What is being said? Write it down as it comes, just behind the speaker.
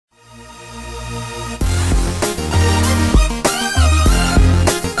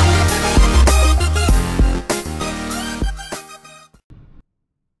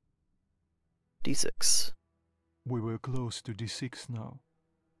D6. We were close to D6 now.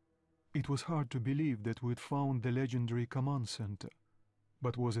 It was hard to believe that we'd found the legendary command center,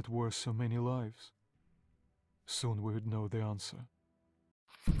 but was it worth so many lives? Soon we would know the answer.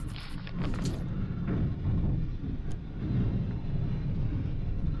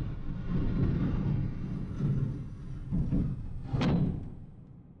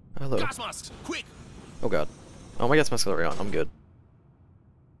 Hello. Gas masks, quick! Oh god. Oh, my gas mask is already on. I'm good.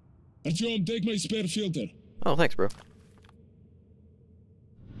 Artyom, take my spare filter. Oh, thanks, bro.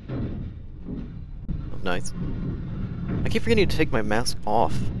 Oh, nice. I keep forgetting to take my mask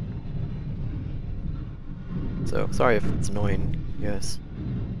off. So, sorry if it's annoying, yes.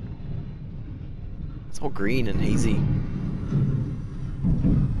 It's all green and hazy.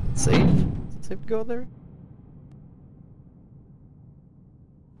 It's safe? Is it safe to go out there?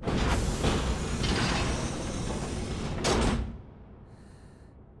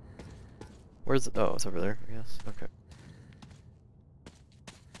 Where's it? Oh, it's over there, I guess. Okay.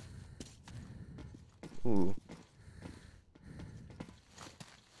 Ooh.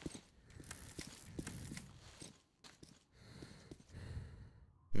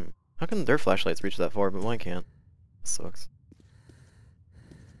 How can their flashlights reach that far, but mine can't? Sucks.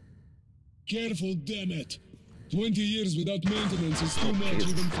 Careful, damn it! 20 years without maintenance is too much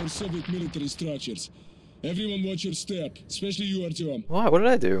even for Soviet military structures. Everyone watch your step, especially you, Artyom. Why? What did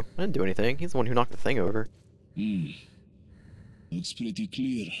I do? I didn't do anything. He's the one who knocked the thing over. Looks pretty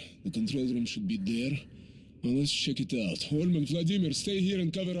clear. The control room should be there. Now let's check it out. Holman, Vladimir, stay here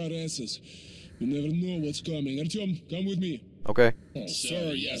and cover our asses. You never know what's coming. Artyom, come with me. Okay.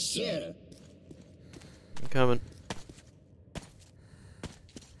 Sir, yes, sir. I'm coming.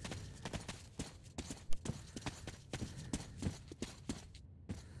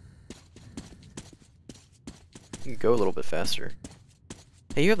 You can go a little bit faster.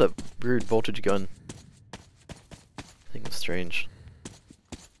 Hey, you have that weird voltage gun. I think it's strange.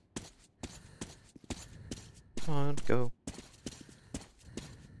 Come on, go.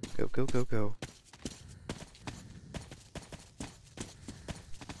 Go, go, go, go.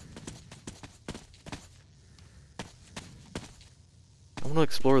 I want to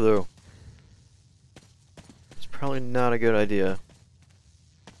explore though. It's probably not a good idea.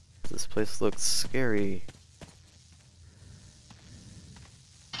 This place looks scary.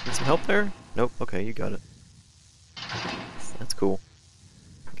 Need some help there? Nope, okay, you got it. That's cool.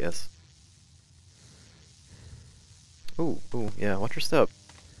 I guess. Ooh, yeah, watch your step.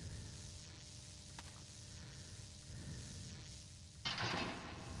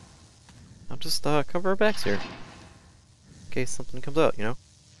 I'll just cover our backs here. In case something comes out, you know?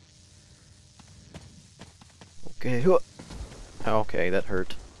 Okay, okay, that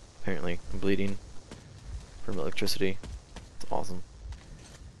hurt. Apparently, I'm bleeding from electricity. It's awesome.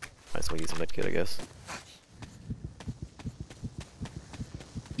 Might as well use a medkit, I guess.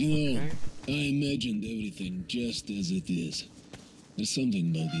 You know, I imagined everything just as it is. There's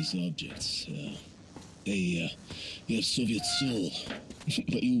something about these objects. They have Soviet soul.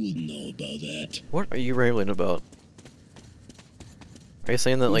 But you wouldn't know about that. What are you rambling about? Are you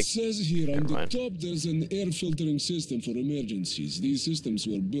saying that, like... It says here on Never the mind. top there's an air filtering system for emergencies. These systems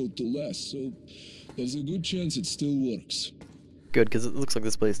were built to last, so there's a good chance it still works. Good, because it looks like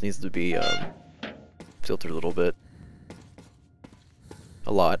this place needs to be, filtered a little bit.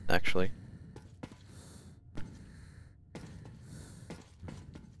 A lot, actually.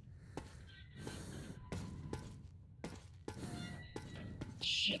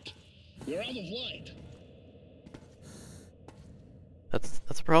 Shit. We're out of light.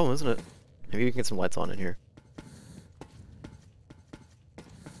 That's a problem, isn't it? Maybe we can get some lights on in here.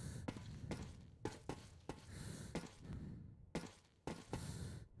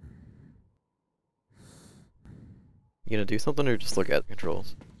 You gonna do something or just look at the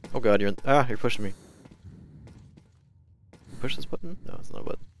controls? Oh god, you're pushing me. Push this button? No, it's not a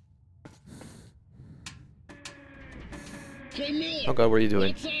button. Hey, Miller! Oh god, what are you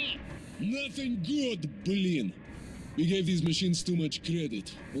doing? What's up? Nothing good, Blin. We gave these machines too much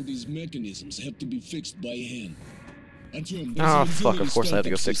credit. All these mechanisms have to be fixed by hand. Artyom, there's Ah, an fuck, auxiliary of course I have to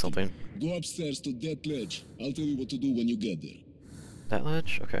go startup fix system. something. Go upstairs to that ledge. I'll tell you what to do when you get there. That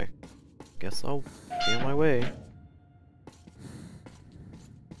ledge? Okay. Guess I'll be on my way.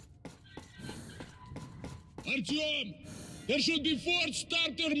 Artyom! There should be 4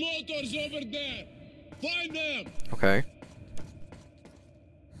 starter motors over there! Find them! Okay.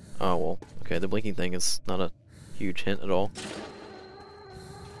 Oh, well. Okay, the blinking thing is not a huge hint at all.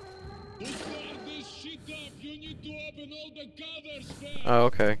 To start this shit up, you need to open all the covers first! Oh,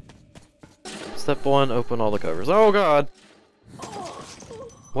 okay. Step 1, open all the covers. Oh god!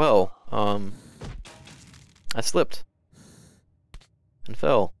 Well, I slipped. And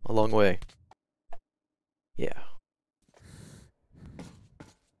fell a long way. Yeah.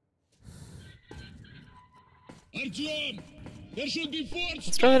 Artyom, there should be forts.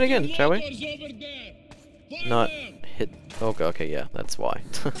 Let's try that again, shall we? Over there. Find Not them. hit. Okay, okay, yeah, that's why.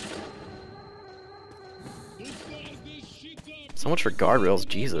 To start this shit up, So much for guardrails,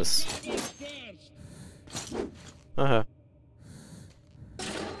 Jesus. first. Uh-huh.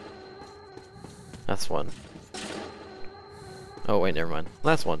 That's one. Oh, wait, never mind.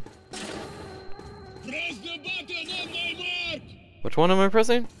 Last one. Press the button on my mark. Which one am I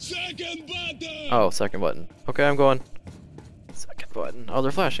pressing? Second button. Oh, second button. Okay, I'm going. Second button. Oh,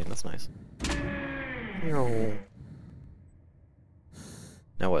 they're flashing. That's nice. Ew.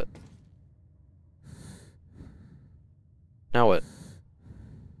 Now what? Now what?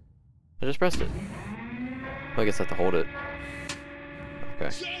 I just pressed it. Well, I guess I have to hold it. Okay.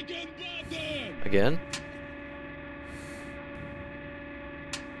 Second button. Again?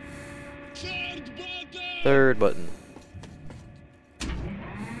 Third button. Third button.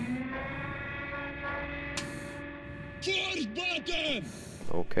 Fourth button.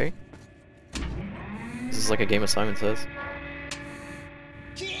 Okay. This is like a game of Simon Says.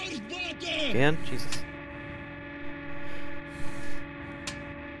 Fourth button. Again? Jesus.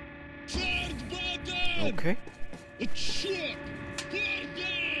 Third button. Okay. It's short. Fourth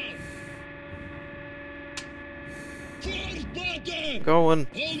down. Fourth button. Going.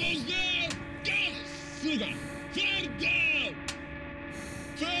 Almost there. Go, sugar. Third down.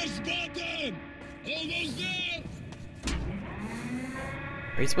 First button. Almost there.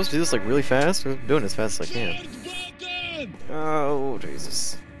 Are you supposed to do this like really fast? I'm doing it as fast as I can. Third button. Oh,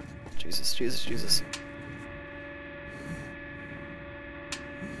 Jesus. Jesus, Jesus, Jesus.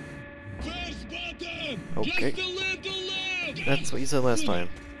 First button. Okay. Just a little left. That's what you said last time.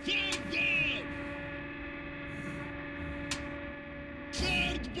 Third down.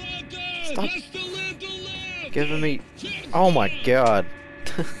 Third button. Stop Just a little left. giving me... Third Oh my down. god.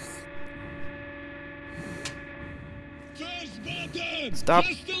 First button. Stop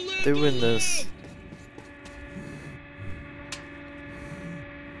Just a little doing this. left.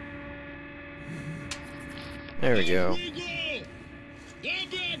 There we go. Here we go. I'm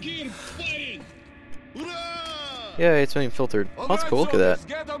back here fighting. Hurrah! Yeah, it's being filtered. Oh, that's cool. Look at that.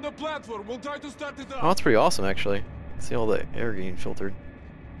 Get on the platform. We'll try to start it Oh, up. that's pretty awesome, actually. See all the air getting filtered.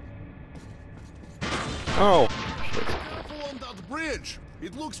 Oh, shit. Careful on that bridge.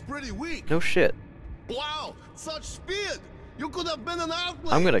 It looks pretty weak. No shit. Wow, such speed. You could have been an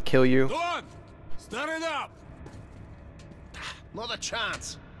outlet. I'm gonna kill you. Go on. Start it up. Not a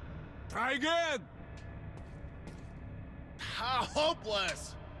chance. Try again. How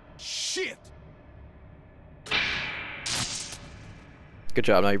hopeless. Shit. Good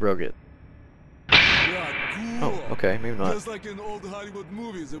job, now you broke it. Yeah, cool. Oh, okay, maybe not. Just like in old Hollywood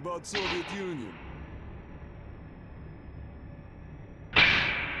movies about Soviet Union.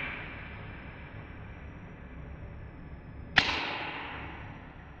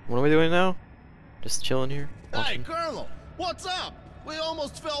 What are we doing now? Just chilling here? Hey, Watching? Colonel, what's up? We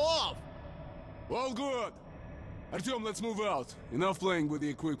almost fell off. All good. Artyom, let's move out. Enough playing with the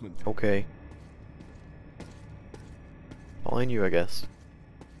equipment. Okay. Following you, I guess.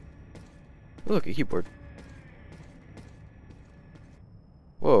 Ooh, look, a keyboard.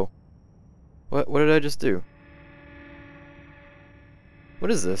 Whoa. What did I just do? What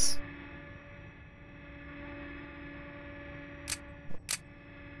is this?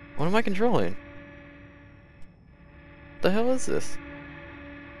 What am I controlling? The hell is this?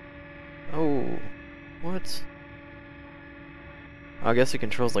 Oh, what? I guess it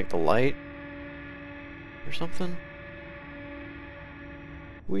controls like the light or something.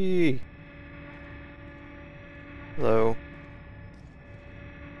 Whee! Hello.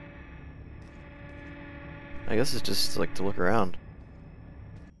 I guess it's just like to look around.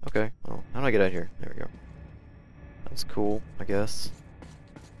 Okay, well, how do I get out of here? There we go. That's cool, I guess.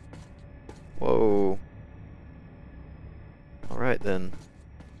 Whoa. Alright then.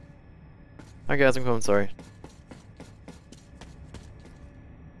 Hi guys, I'm coming, sorry.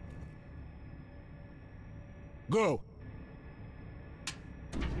 Go.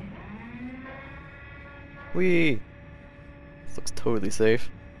 Whee! This looks totally safe.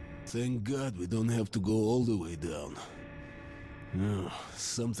 Thank God we don't have to go all the way down. Oh,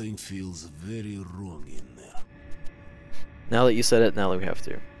 something feels very wrong in there. Now that you said it, now that we have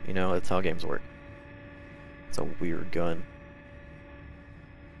to. You know, that's how games work. It's a weird gun.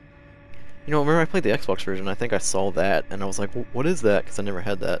 You know, remember I played the Xbox version, I think I saw that, and I was like, what is that? Because I never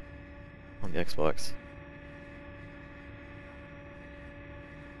had that on the Xbox.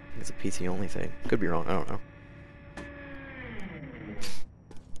 I think it's a PC only thing. Could be wrong, I don't know.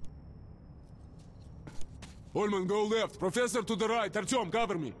 Ullman, go left. Professor to the right. Artyom,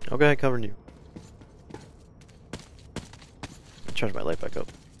 cover me. Okay, covering you. Charge my light back up.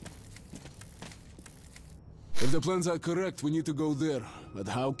 If the plans are correct, we need to go there. But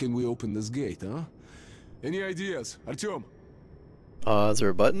how can we open this gate, huh? Any ideas? Artyom? Is there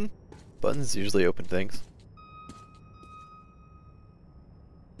a button? Buttons usually open things.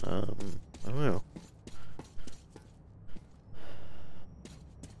 I don't know.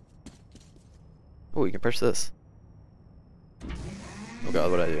 Oh, you can press this. Oh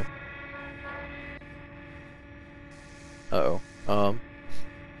god, what'd I do? Uh-oh.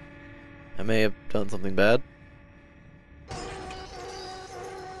 I may have done something bad.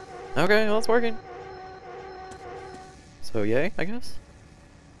 Okay, well, it's working. So, yay, I guess?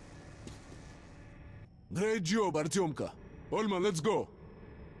 Great job, Artyomka. Ullman, let's go.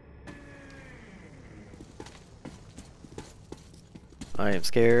 I am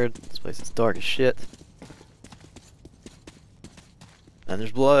scared. This place is dark as shit. And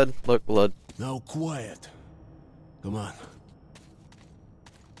there's blood. Look, blood. Now quiet. Come on.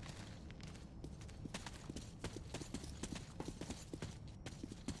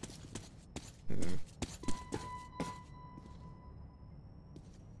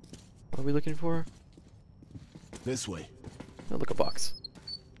 What are we looking for? This way. Oh, look, a box.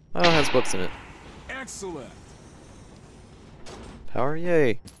 Oh, it has books in it. Excellent. Power,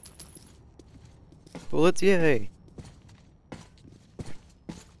 yay. Bullets, yay. I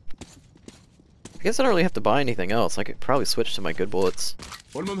guess I don't really have to buy anything else. I could probably switch to my good bullets.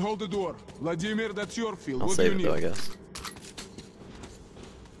 Ullman, hold the door. Vladimir, that's your field. I'll What do save you it though, I need? guess.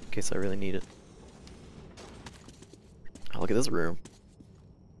 In case I really need it. Oh, look at this room.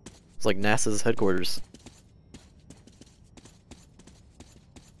 It's like NASA's headquarters.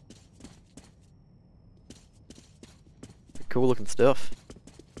 Cool looking stuff.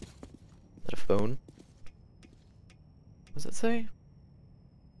 Is that a phone? What does it say?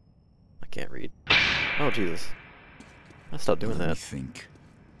 I can't read. Oh, Jesus. I stopped doing Let me that. think.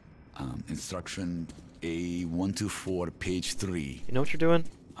 Instruction A124, page 3. You know what you're doing?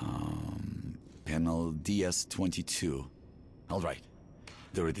 Panel DS22. All right.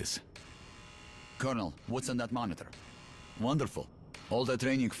 There it is. Colonel, what's on that monitor? Wonderful. All the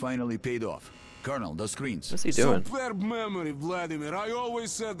training finally paid off. Colonel, those screens. What's he doing? Superb memory, Vladimir. I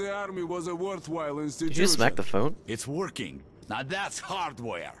always said the army was a worthwhile institution. Did you just smack the phone? It's working. Now that's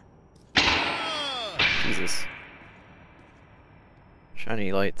hardware. Jesus.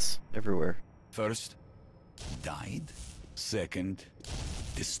 Shiny lights everywhere. First, died. Second,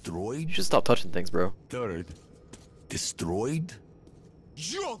 destroyed. You should stop touching things, bro. Third, destroyed.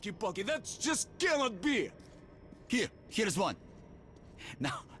 Jolky-pokey, that just cannot be! Here's one.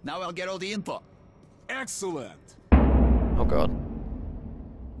 Now I'll get all the info. Excellent! Oh god.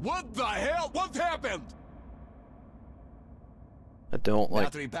 What the hell? What happened? I don't like...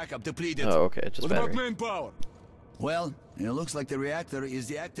 Battery backup depleted. Oh, okay, just What about battery. main power? Well, it looks like the reactor is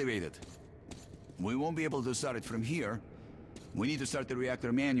deactivated. We won't be able to start it from here. We need to start the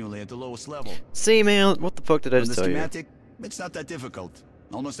reactor manually at the lowest level. See, man, what the fuck did I On the just tell you? schematic, it's not that difficult.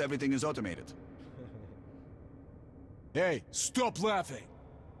 Almost everything is automated. Hey, stop laughing!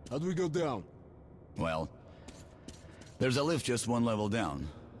 How do we go down? Well, there's a lift just one level down,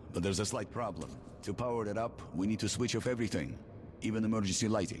 but there's a slight problem. To power it up, we need to switch off everything, even emergency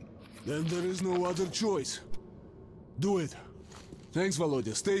lighting. Then there is no other choice. Do it. Thanks,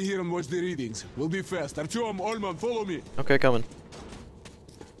 Volodya. Stay here and watch the readings. We'll be fast. Artyom, Ullman, follow me. Okay, coming.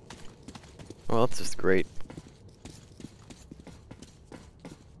 Well, that's just great.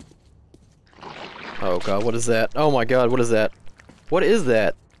 Oh god, what is that? Oh my god, what is that? What is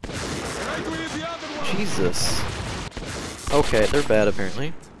that? Right with the other one. Jesus. Okay, they're bad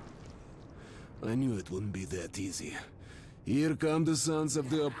apparently. I knew it wouldn't be that easy. Here come the sons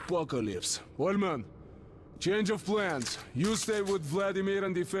of the apocalypse. Ullman, change of plans. You stay with Vladimir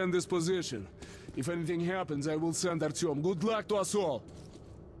and defend this position. If anything happens, I will send Artyom. Good luck to us all.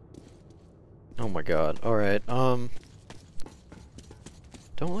 Oh my god. Alright, don't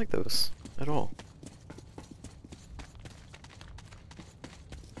like those at all.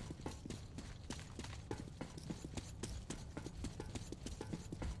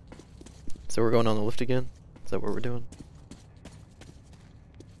 So we're going on the lift again? Is that what we're doing?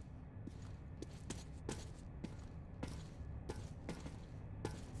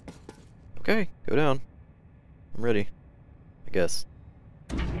 Okay, go down. I'm ready. I guess.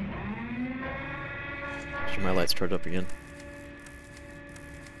 Sure my lights charged up again.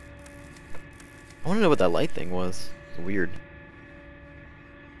 I want to know what that light thing was. It's weird.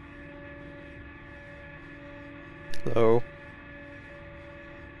 Hello.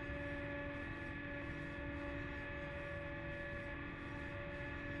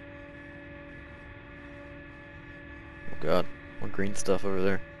 god. More green stuff over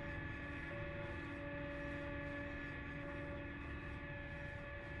there.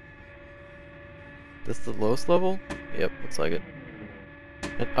 This the lowest level? Yep, looks like it.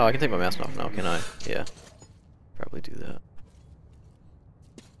 Oh, I can take my mask off now, can I? Yeah. Probably do that.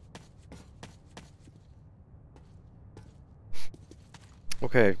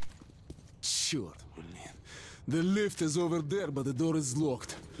 Okay. Sure, man. The lift is over there, but the door is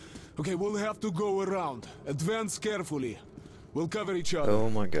locked. Okay, we'll have to go around. Advance carefully. We'll cover each other. Oh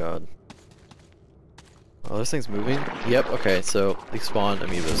my god. Oh, this thing's moving? Yep, okay, so they spawn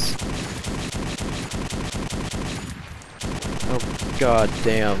amoebas. Oh god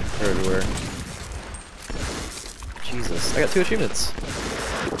damn, they're everywhere. Jesus, I got 2 achievements.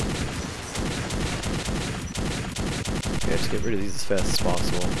 Okay, just get rid of these as fast as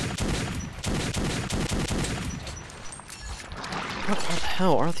possible. What the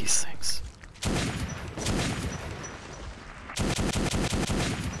hell are these things?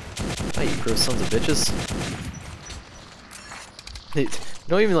 Hey, you gross sons of bitches. They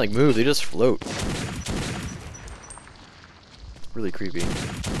don't even like move, they just float. Really creepy.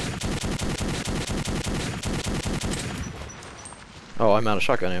 Oh, I'm out of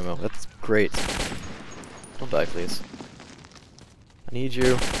shotgun ammo. That's great. Don't die, please. I need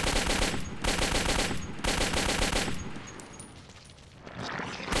you.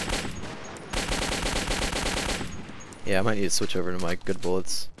 Yeah, I might need to switch over to my good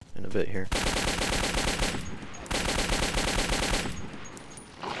bullets in a bit here.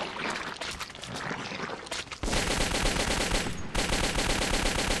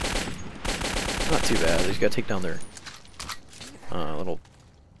 Not too bad. They just gotta take down their little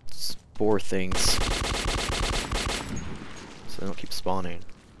spore things so they don't keep spawning.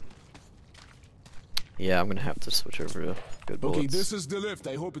 Yeah, I'm gonna have to switch over to good bullets. Okay, this is the lift.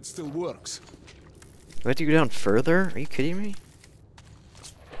 I hope it still works. Do I have to go down further? Are you kidding me?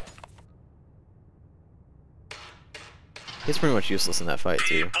 He's pretty much useless in that fight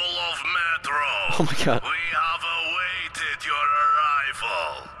too. People of Metro, Oh my god. we have awaited your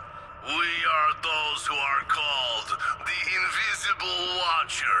arrival. We are those who are called the Invisible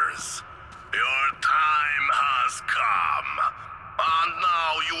Watchers. Your time has come, and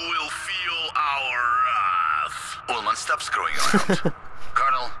now you will feel our wrath. Ullman, stop screwing around.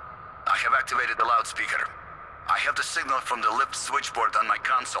 Colonel, I have activated the loudspeaker. I have the signal from the lift switchboard on my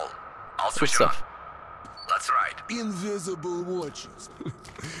console. I'll switch it on. stuff. That's right. Invisible watches.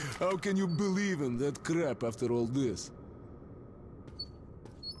 How can you believe in that crap after all this?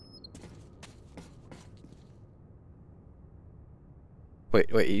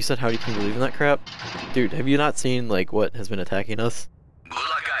 Wait, you said how you can believe in that crap? Dude, have you not seen, like, what has been attacking us?